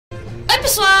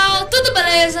pessoal, tudo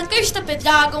beleza? Aqui está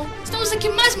Dragon. Estamos aqui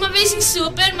mais uma vez em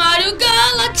Super Mario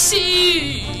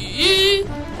Galaxy.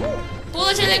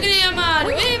 Pula de alegria,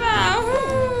 Mario. Viva!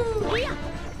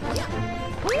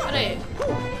 Pera aí.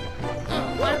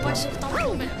 Não, o Mario pode executar um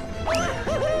pouco melhor.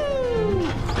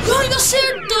 Ai,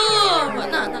 acertou!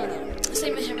 Não. Essa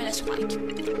aí já merece um like.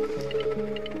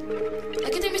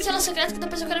 Aqui tem uma estrela secreta que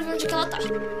depois eu quero ver onde que ela tá.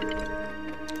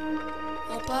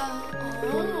 Opa.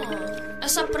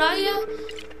 Essa praia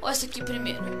ou essa aqui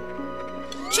primeiro?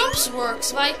 Chomps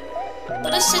Works, vai.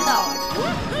 Parece ser da hora.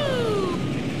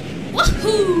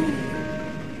 Woohoo!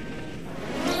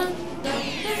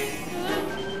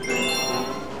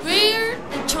 Where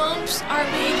the chomps are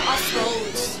made of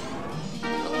roads.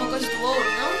 Alguma coisa do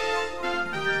ouro,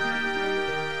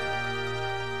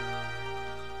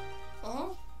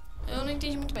 não? Eu não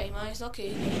entendi muito bem, mas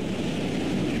ok.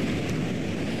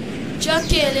 Já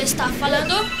que ele está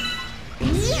falando,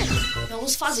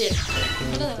 vamos fazer.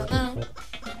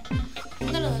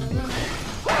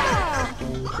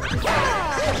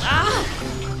 Ah!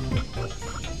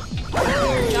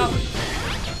 Tchau.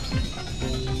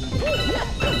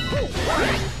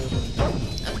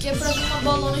 Aqui é pra vir uma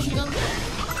bolona gigante.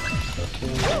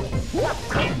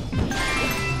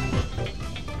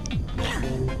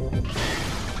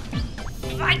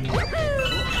 Vai!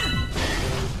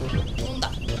 Não dá.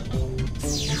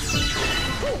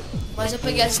 Mas eu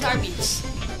peguei as Star Beats.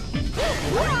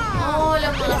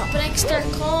 Olha, mano, Prankster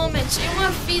Comet. E uma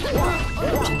vida, mano.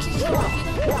 Olha onde aqui que é uma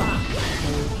vida.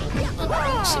 Mano,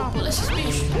 não consigo pular esses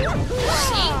bichos.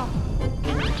 Sim.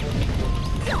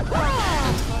 Eu tô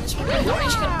falando isso porque eu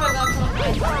realmente quero pegar aquela coisa,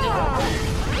 entendeu?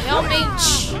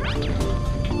 Realmente.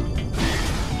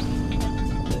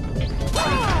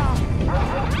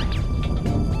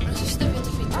 Mas você devia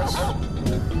ter feito isso.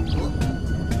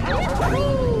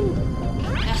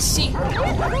 É assim.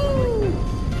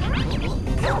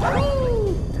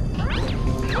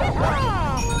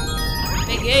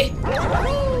 Peguei.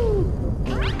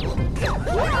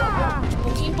 De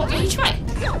pouquinho em pouquinho a gente vai.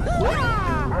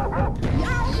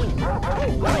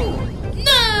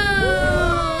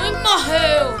 Não! Ele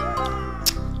morreu.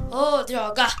 Oh,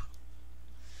 droga.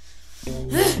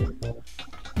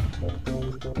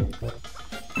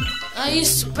 É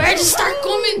isso. Perde Star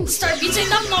Beats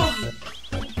ainda morre.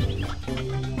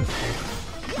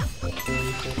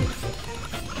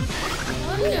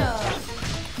 Olha.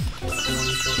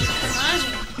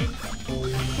 Personagem.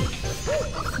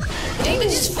 Ele ainda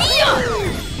desvia.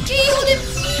 Que erro de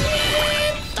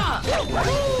vida.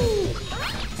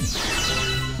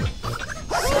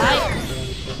 Sai.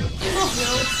 E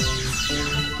morreu.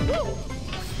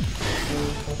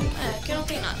 É, aqui não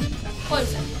tem nada.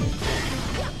 Pois é.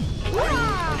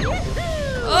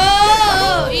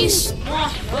 Oh, isso.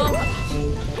 Morre. Oh.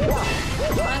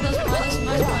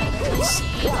 Mais. Aí sim,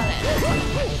 galera.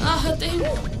 Ah, eu tenho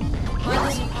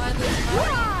mais.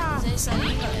 É isso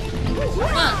aí, galera.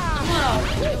 Mano, na moral,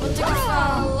 eu vou ter que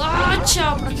falar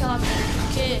tchau pra aquela vida,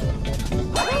 porque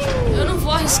eu não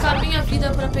vou arriscar minha vida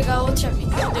pra pegar outra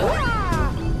vida, entendeu?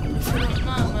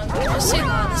 Eu sei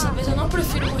lá, dessa vez eu não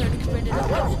prefiro morrer do que perder a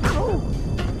vida.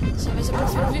 Dessa vez eu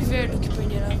prefiro viver do que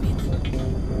perder a vida.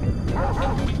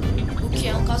 O que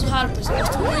é um caso raro, pois eu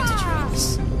gosto muito de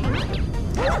vidas.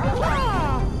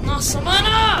 Nossa, mano!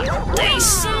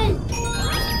 Atenção!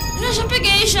 Já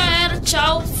peguei, já era.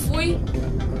 Tchau, fui.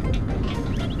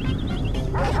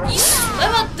 Isso,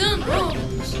 leva dano. Oh, meu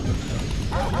Deus.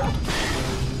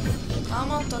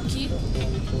 Calma, tô aqui.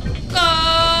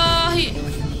 Corre!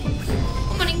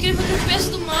 Oh, mano, incrível que o peso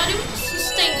do Mario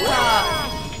sustenta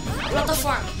a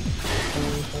plataforma.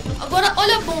 Agora,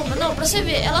 olha a bomba. Não, pra você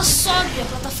ver, ela sobe a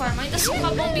plataforma. Ainda assim com a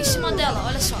bomba em cima dela,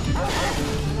 olha só.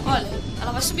 Olha,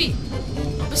 ela vai subir.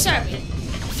 Observe.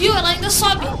 Viu? Ela ainda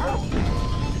sobe.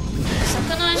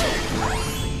 Sacanagem.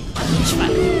 A gente vai.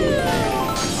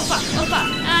 Opa.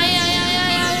 Ai.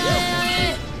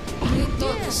 Peguei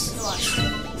todas, eu acho.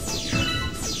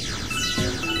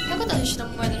 E quando a gente dá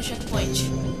uma moeda no checkpoint?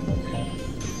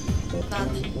 Nada.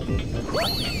 Tem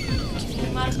que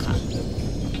vir marcar.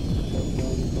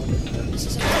 Você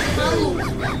tá maluco,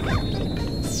 né?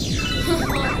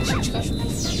 Gente, cachorro.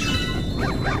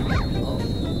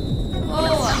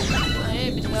 Boa! Aê,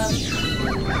 obrigado.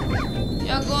 E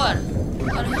agora?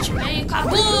 Agora a gente vem e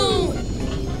cabum!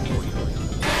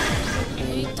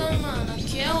 Eita, mano,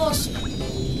 aqui é osso.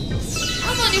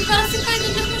 Ah, mano, e o cara fica indo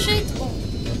do mesmo jeito. Bom,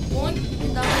 ruim,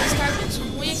 dá uma Star Beats. O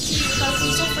ruim é que o cara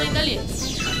fica sofrendo ali.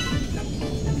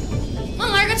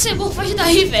 Mano, larga de ser burro, foge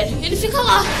daí, velho. Ele fica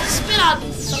lá, desesperado.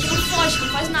 Só que não foge, não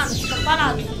faz nada, fica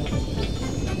parado.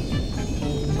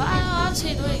 Vai lá,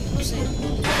 sei, não sei.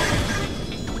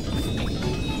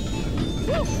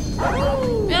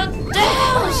 Meu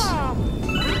Deus!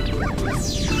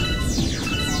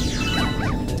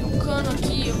 Tem um cano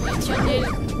aqui, eu vou entrar nele.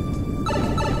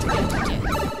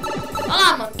 Olha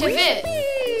lá, mano, quer ver?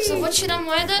 Só vou tirar a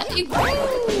moeda e nunca vai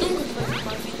vir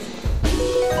uma vida.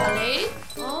 Falei.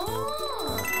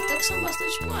 Oh, até que são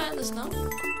bastante moedas, não?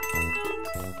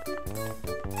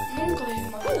 Nunca vai vir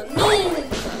uma vida. Nunca!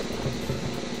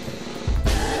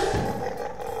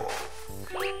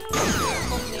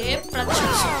 Correr pra deixar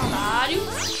o secundário.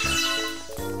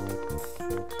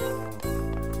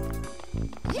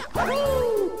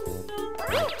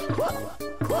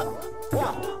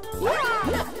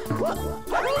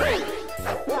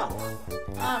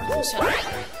 Ah, não funciona.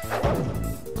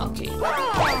 Ok.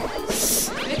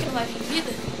 Vê que não vai vir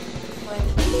vida?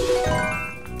 Moeda.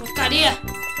 Porcaria!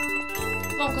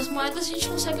 Bom, com as moedas a gente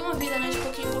consegue uma vida, né? De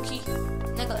pouquinho em pouquinho.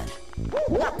 Né, galera?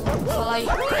 Fala aí.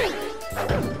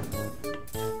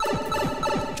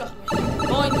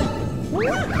 Boina.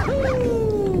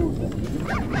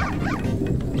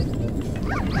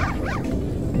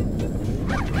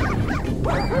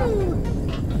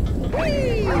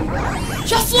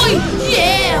 Já foi!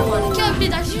 Yeah, mano! Que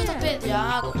habilidade de JP de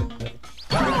água.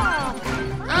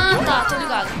 Ah, tá, tô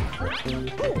ligado.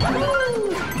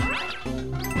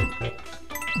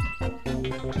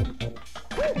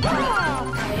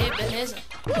 Aê, beleza.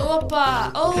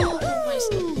 Opa! Oh,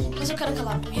 mas eu quero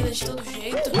aquela vida de todo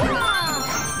jeito.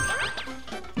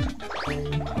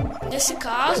 Nesse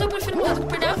caso, eu prefiro morrer do que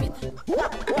perder a vida.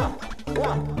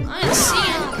 Ah, é assim,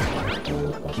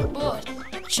 é? De boa.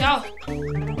 Tchau.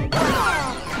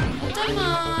 Até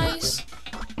mais.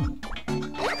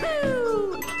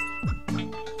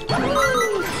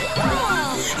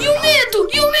 E o medo?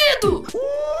 E o medo?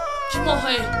 De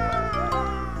morrer.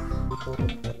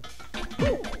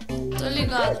 Tô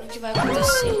ligado no que vai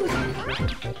acontecer. Eu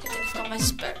tenho que ficar mais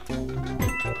esperto.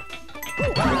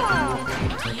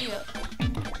 Aqui, ó.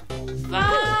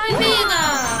 Vai, mina!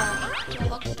 Eu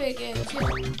logo peguei aqui, ó.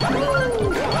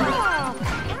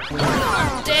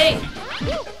 Matei!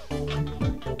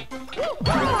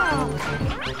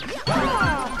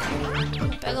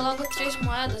 Pega logo 3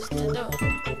 moedas, entendeu?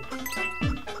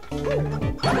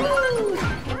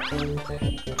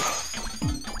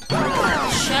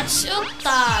 Chat, seu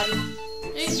otário!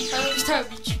 Ih, saiu o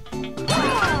Starbit.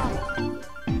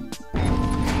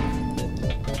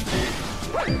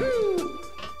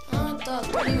 Ah, tá,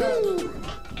 tô ligado.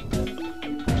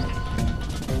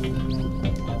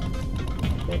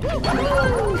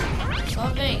 Só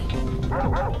vem.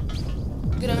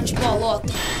 Grande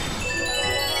bolota.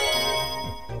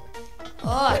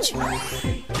 Ótimo.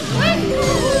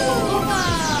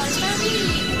 Opa,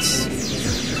 Starbits.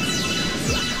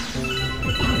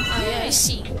 Aí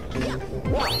sim.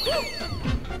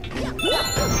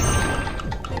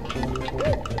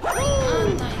 Ah,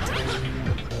 tá, entendi.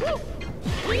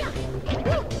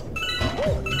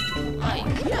 Aí.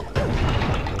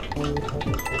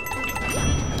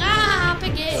 Ah,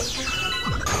 peguei.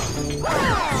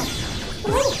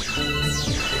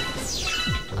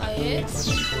 Aê.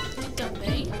 E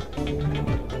também.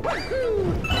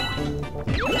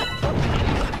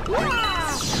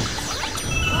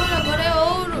 Olha, agora é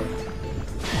ouro.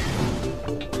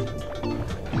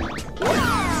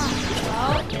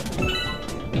 Tchau.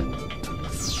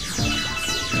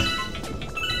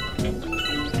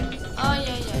 Ai,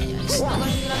 esse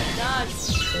negócio de gravidade.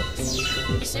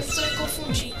 Eu sempre tô me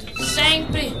confundindo.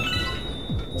 Sempre!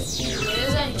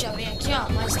 Beleza, a gente já vem aqui, ó.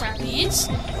 Mais Starbits.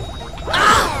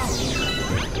 Ah!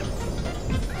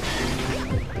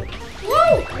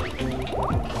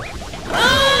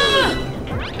 Ah!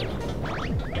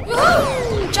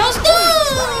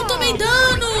 Tchauzão! Tomei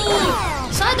dano!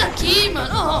 Sai daqui,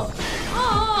 mano!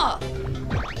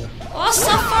 Ó,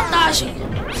 safadagem!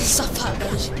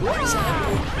 Safadagem! Isso é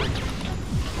bom.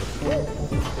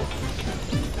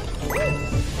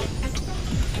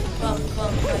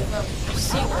 Vamos.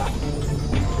 Siga.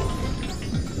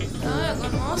 Ah, agora,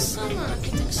 nossa, mano,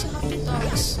 aqui tem que ser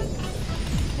rapidox.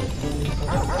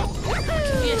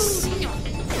 Aqui vem assim, ó.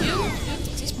 Viu? Tem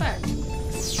que ser esperto.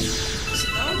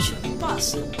 Senão, tio, não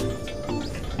passa.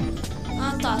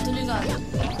 Ah, tá, tô ligado.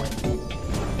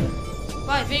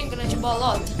 Vai, vem, grande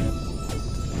bolota.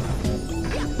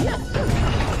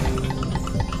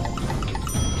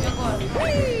 E agora?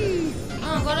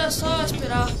 Ah, agora é só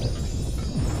esperar.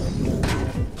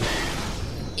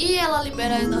 E ela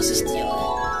libera a nossa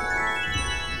estrela.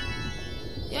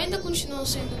 E ainda continuam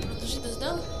sendo produzidas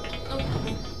dela? Não, tá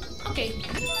bom. Ok.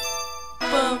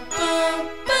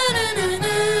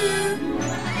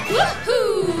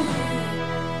 Uhul!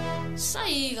 Isso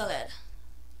aí, galera.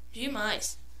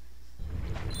 Demais.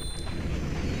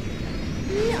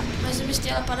 Mais uma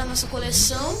estrela para a nossa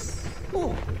coleção.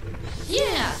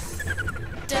 Yeah!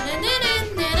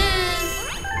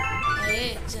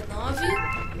 Aê, 19.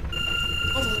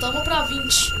 Voltamos para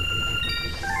 20.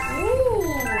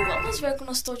 Vamos ver com o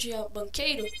nosso tal de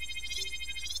banqueiro.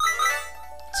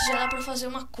 Já dá pra fazer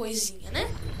uma coisinha, né?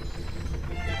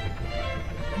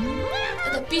 É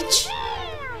da Peach.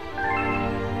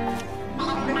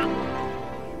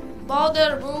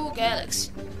 Boulder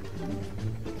Galaxy.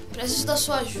 Preciso da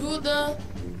sua ajuda.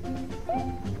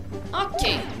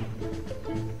 Ok.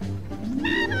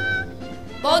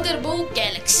 Boulder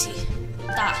Galaxy.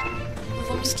 Tá. Não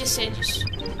vamos esquecer disso.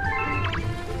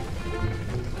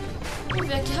 Vamos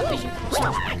ver aqui rapidinho como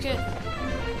está o banqueiro.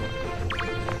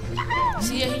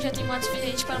 Se a gente já tem modo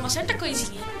suficiente para uma certa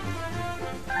coisinha.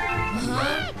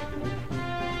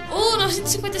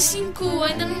 955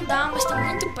 ainda não dá, mas tá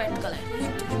muito perto, galera.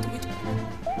 Muito perto.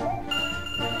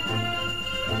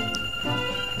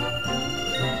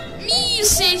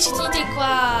 1134.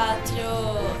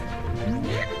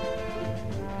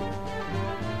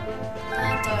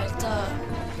 Tá, ele tá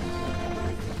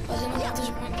fazendo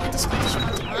muitas contas de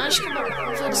matemática.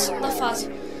 Vamos ver a segunda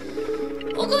fase.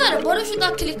 Ô galera, bora ajudar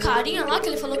aquele carinha lá que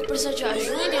ele falou que precisa de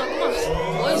ajuda em alguma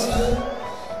coisa.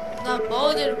 Na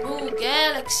Boulder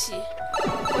Galaxy.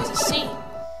 Alguma coisa assim.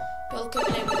 Pelo que eu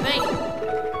me lembro bem.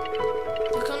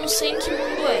 Porque eu não sei em que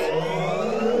mundo é.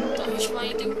 Então a gente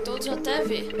vai indo em todos até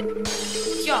ver.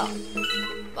 Aqui ó.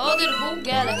 Boulder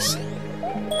Galaxy.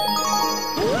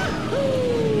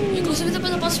 Inclusive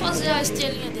depois eu posso fazer a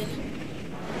estrelinha dele.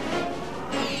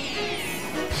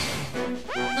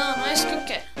 Não é isso que eu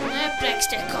quero.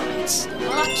 Praxter Comments.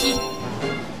 Vamos lá aqui.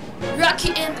 Rocky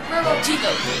and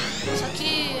Tudo. Só que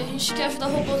a gente quer ajudar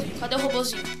o robôzinho. Cadê o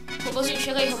robôzinho? Robôzinho,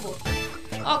 chega aí, robô.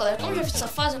 Ó, galera, como eu já fiz essa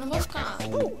fase, eu não vou ficar, né,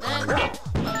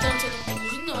 matando todo mundo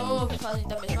de novo,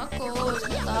 fazendo a mesma coisa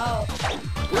e tal.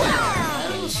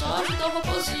 Eu só ajudar o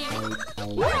robôzinho.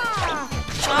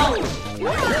 Tchau.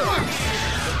 Mano,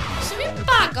 você me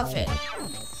paga, velho.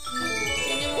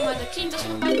 Tem nenhuma moeda aqui, então você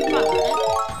não vai me pagar, né?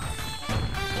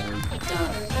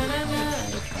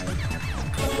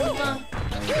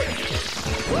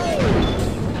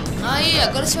 Aí,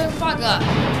 agora você vai me pagar.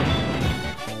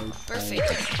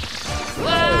 Perfeito.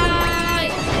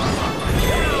 Vai!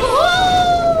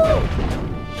 Uhul!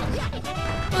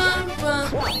 Pam, pam,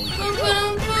 pam,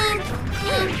 pam, pam,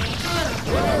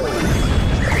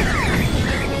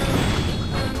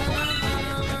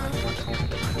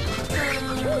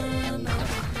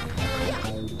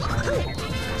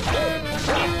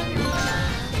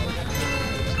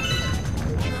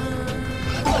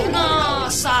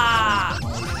 nossa!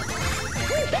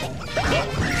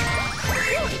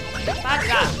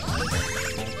 Pagar.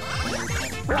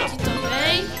 Aqui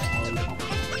também.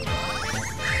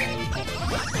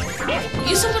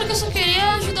 Isso porque eu só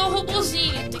queria ajudar o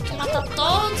robôzinho. Tem que matar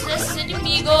todos esses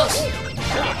inimigos.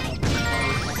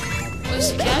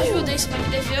 Isso que ajuda, hein? Você vai me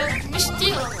dever uma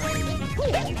estrela.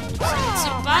 Se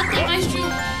participar, tem mais de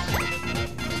um.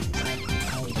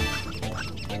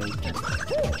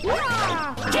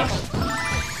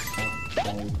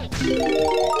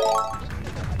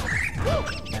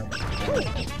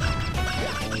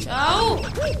 Tchau!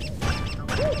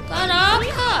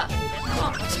 Caraca!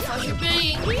 Ó, você foge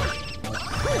bem, hein?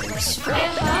 Vai se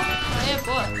ferrar. Aí,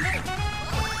 boa.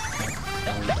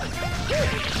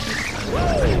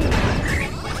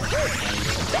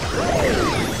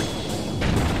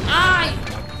 Ai!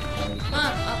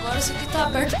 Mano, agora isso aqui tá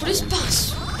aberto pro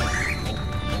espaço.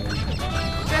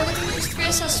 Eu tenho que destruir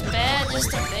essas pedras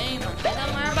também, mano. Vai dar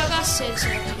maior bagaceira isso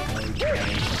aqui.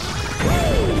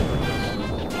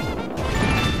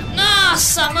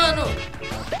 Nossa, mano!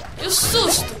 E o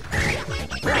susto!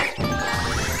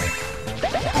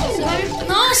 Você vai me...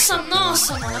 Nossa,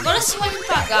 mano! Agora você vai me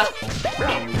pagar!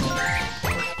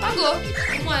 Pagou!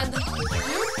 Moeda!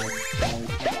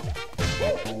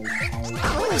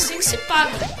 Assim que se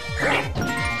paga!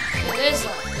 Beleza?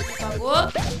 Ele pagou!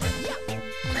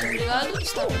 Muito obrigado!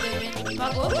 Está me devendo, me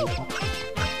pagou!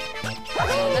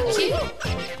 Sai daqui!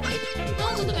 Não,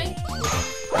 tudo bem!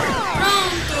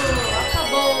 Pronto!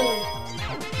 Acabou!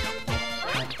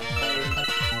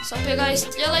 Só pegar a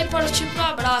estrela e partir pro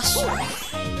abraço.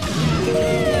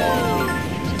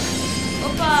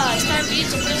 Opa, Star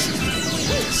Beats, eu preciso de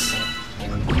muitas.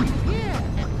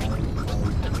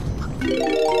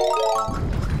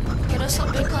 Quero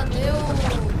saber cadê o...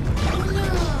 Olha,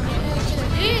 é aquele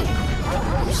ali?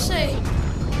 Não sei.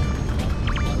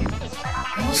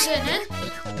 É você, né?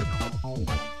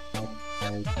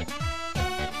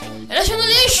 Ele achou no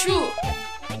lixo!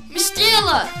 Uma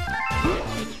estrela!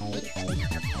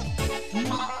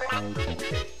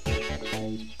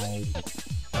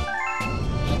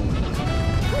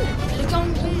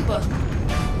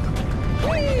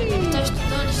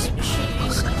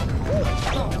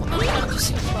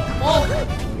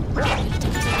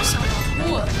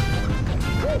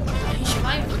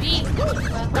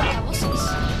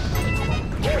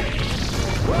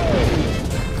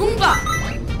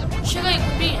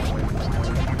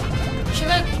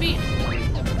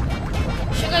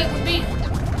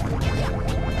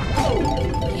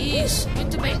 Isso,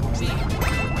 muito bem, Gumbinha.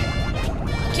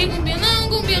 Aqui, Gumbinha. Não,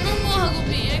 Gumbinha, não morra,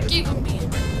 Gumbinha. Aqui, Gumbinha.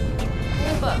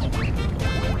 Opa. Gumbinha,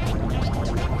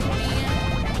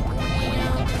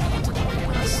 tudo bem,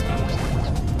 coração.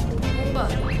 Opa.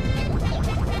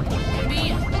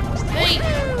 Gumbinha, vem.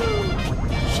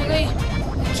 Chega aí.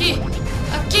 Aqui,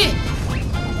 aqui.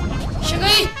 Chega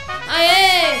aí.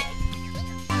 Aê.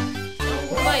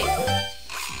 Vai.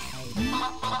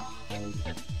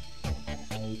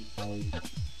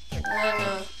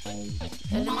 Olha,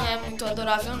 ele não é muito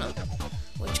adorável não.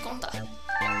 Vou te contar.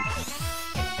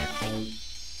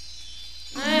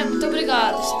 Muito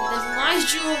obrigado. Você me deve mais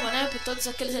de uma, né? Por todos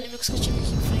aqueles inimigos que eu tive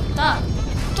que enfrentar.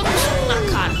 Tô com um soco na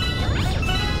cara.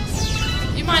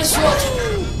 E mais outro.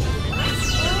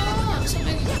 Não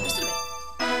sabia que mas tudo bem.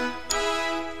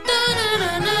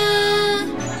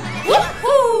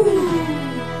 Uhul!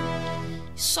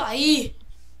 Isso aí.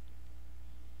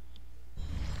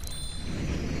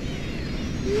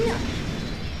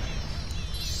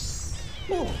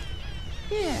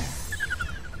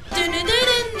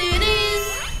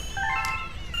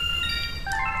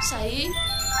 Isso aí.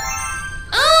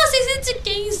 Ah,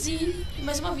 615. E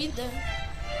mais uma vida.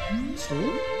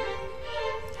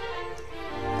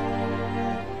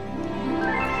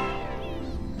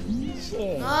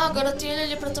 Ah, agora tem ele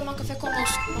ali pra tomar café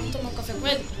conosco. Vamos tomar um café com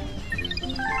ele?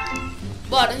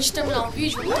 Bora, antes de terminar o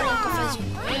vídeo, vamos tomar um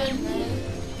cafezinho com ele, né?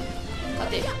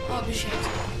 Cadê? Ó, o bichinho aqui.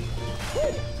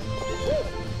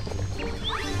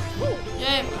 E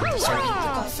aí, mano, tá servindo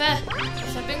do café?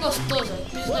 Café é bem gostoso, eu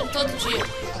preciso dele todo dia.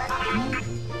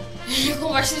 Ele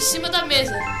conversa em cima da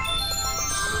mesa.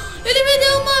 Ele me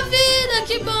deu uma vida!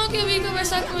 Que bom que eu vim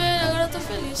conversar com ele, agora eu tô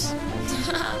feliz.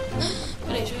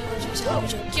 Peraí, deixa eu encerrar o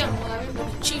vídeo aqui, ó, um lugar bem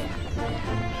bonitinho.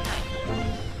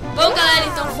 Bom, galera,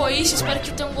 então foi isso. Espero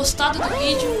que tenham gostado do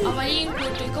vídeo. Avaliem,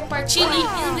 curtam e compartilhem. E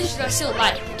não deixe de dar seu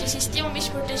like, porque isso é extremamente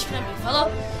importante pra mim,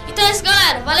 falou? Então é isso,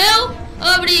 galera. Valeu!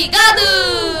 Obrigado!